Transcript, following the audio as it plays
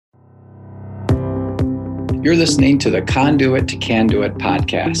You're listening to the Conduit to Can Do It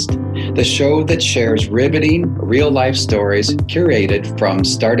podcast, the show that shares riveting real-life stories curated from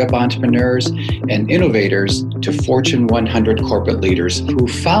startup entrepreneurs and innovators to Fortune 100 corporate leaders who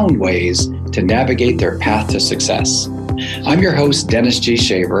found ways to navigate their path to success. I'm your host, Dennis G.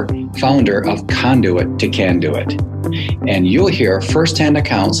 Shaver, founder of Conduit to Can Do It. And you'll hear firsthand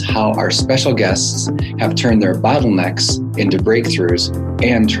accounts how our special guests have turned their bottlenecks into breakthroughs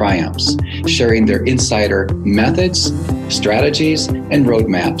and triumphs, sharing their insider methods, strategies, and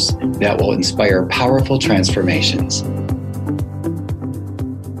roadmaps that will inspire powerful transformations.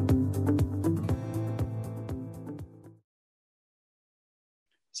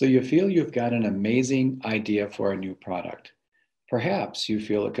 So you feel you've got an amazing idea for a new product. Perhaps you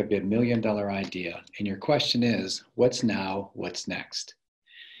feel it could be $1 million idea, and your question is, what's now, what's next?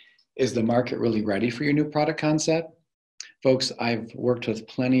 Is the market really ready for your new product concept? Folks, I've worked with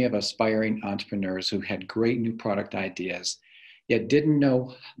plenty of aspiring entrepreneurs who had great new product ideas, yet didn't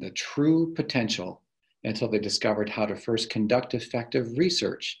know the true potential until they discovered how to first conduct effective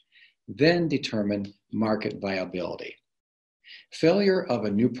research, then determine market viability. Failure of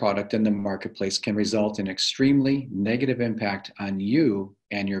a new product in the marketplace can result in extremely negative impact on you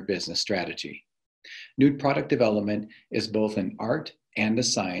and your business strategy. New product development is both an art and a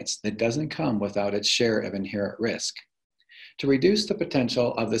science that doesn't come without its share of inherent risk. To reduce the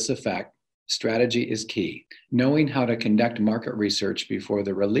potential of this effect, strategy is key. Knowing how to conduct market research before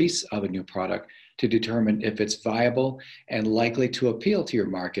the release of a new product to determine if it's viable and likely to appeal to your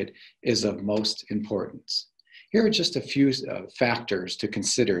market is of most importance. Here are just a few factors to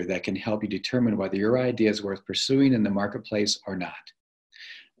consider that can help you determine whether your idea is worth pursuing in the marketplace or not.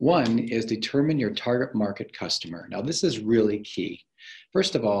 One is determine your target market customer. Now, this is really key.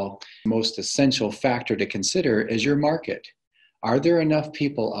 First of all, the most essential factor to consider is your market. Are there enough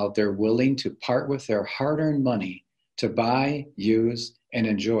people out there willing to part with their hard-earned money to buy, use, and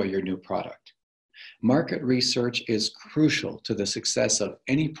enjoy your new product? Market research is crucial to the success of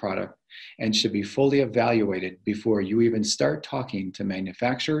any product and should be fully evaluated before you even start talking to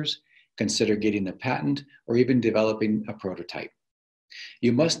manufacturers, consider getting the patent, or even developing a prototype.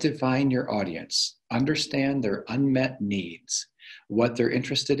 You must define your audience, understand their unmet needs, what they're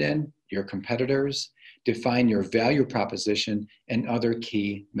interested in, your competitors, define your value proposition, and other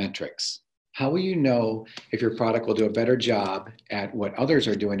key metrics. How will you know if your product will do a better job at what others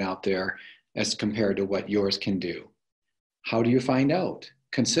are doing out there as compared to what yours can do? How do you find out?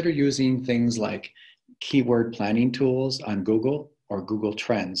 Consider using things like keyword planning tools on Google or Google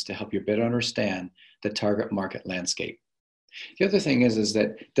Trends to help you better understand the target market landscape. The other thing is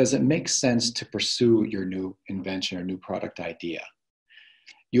that does it make sense to pursue your new invention or new product idea?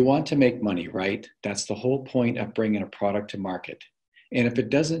 You want to make money, right? That's the whole point of bringing a product to market. And if it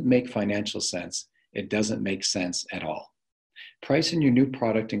doesn't make financial sense, it doesn't make sense at all. Pricing your new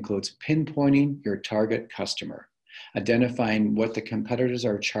product includes pinpointing your target customer, identifying what the competitors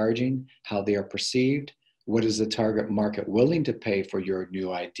are charging, how they are perceived, what is the target market willing to pay for your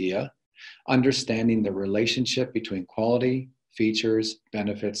new idea, understanding the relationship between quality, features,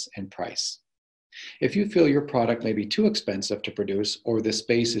 benefits, and price. If you feel your product may be too expensive to produce or the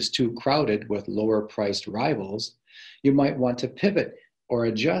space is too crowded with lower priced rivals, you might want to pivot or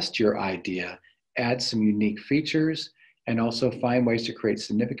adjust your idea, add some unique features, and also find ways to create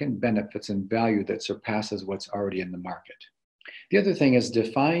significant benefits and value that surpasses what's already in the market. The other thing is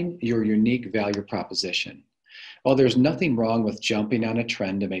define your unique value proposition. While there's nothing wrong with jumping on a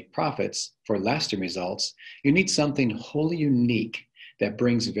trend to make profits for lasting results, you need something wholly unique that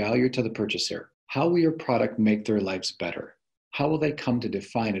brings value to the purchaser. How will your product make their lives better? How will they come to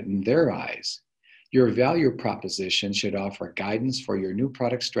define it in their eyes? Your value proposition should offer guidance for your new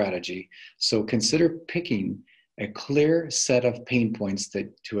product strategy, so consider picking a clear set of pain points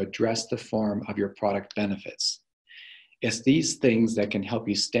to address the form of your product benefits. It's these things that can help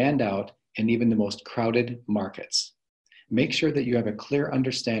you stand out in even the most crowded markets. Make sure that you have a clear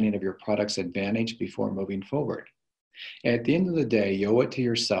understanding of your product's advantage before moving forward. At the end of the day, you owe it to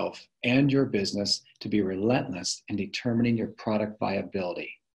yourself and your business to be relentless in determining your product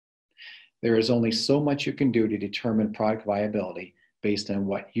viability. There is only so much you can do to determine product viability based on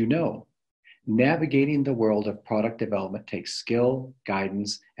what you know. Navigating the world of product development takes skill,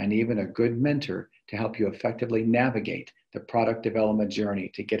 guidance, and even a good mentor to help you effectively navigate the product development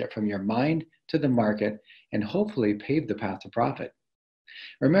journey to get it from your mind to the market and hopefully pave the path to profit.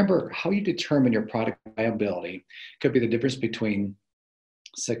 Remember, how you determine your product viability could be the difference between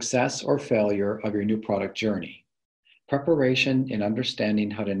success or failure of your new product journey. Preparation and understanding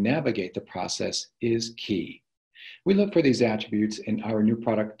how to navigate the process is key. We look for these attributes in our new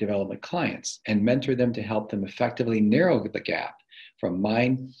product development clients and mentor them to help them effectively narrow the gap from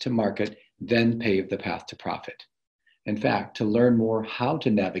mind to market, then pave the path to profit. In fact, to learn more how to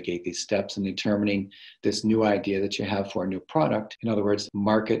navigate these steps in determining this new idea that you have for a new product, in other words,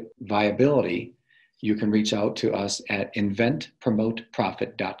 market viability, you can reach out to us at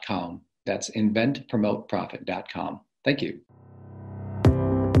inventpromoteprofit.com. That's inventpromoteprofit.com. Thank you.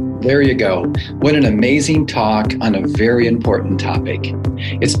 There you go. What an amazing talk on a very important topic.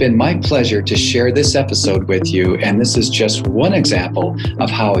 It's been my pleasure to share this episode with you, and this is just one example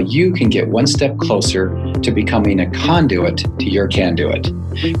of how you can get one step closer to becoming a conduit to your can do it.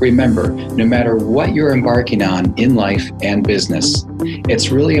 Remember, no matter what you're embarking on in life and business, it's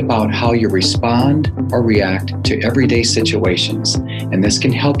really about how you respond or react to everyday situations, and this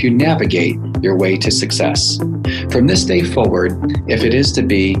can help you navigate your way to success. From this day forward, if it is to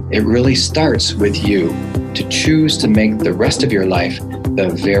be, it really starts with you to choose to make the rest of your life the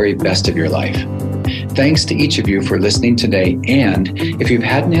very best of your life. Thanks to each of you for listening today, and if you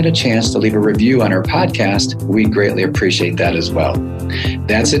hadn't had a chance to leave a review on our podcast, we greatly appreciate that as well.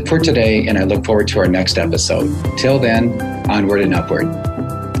 That's it for today, and I look forward to our next episode. Till then, onward and upward.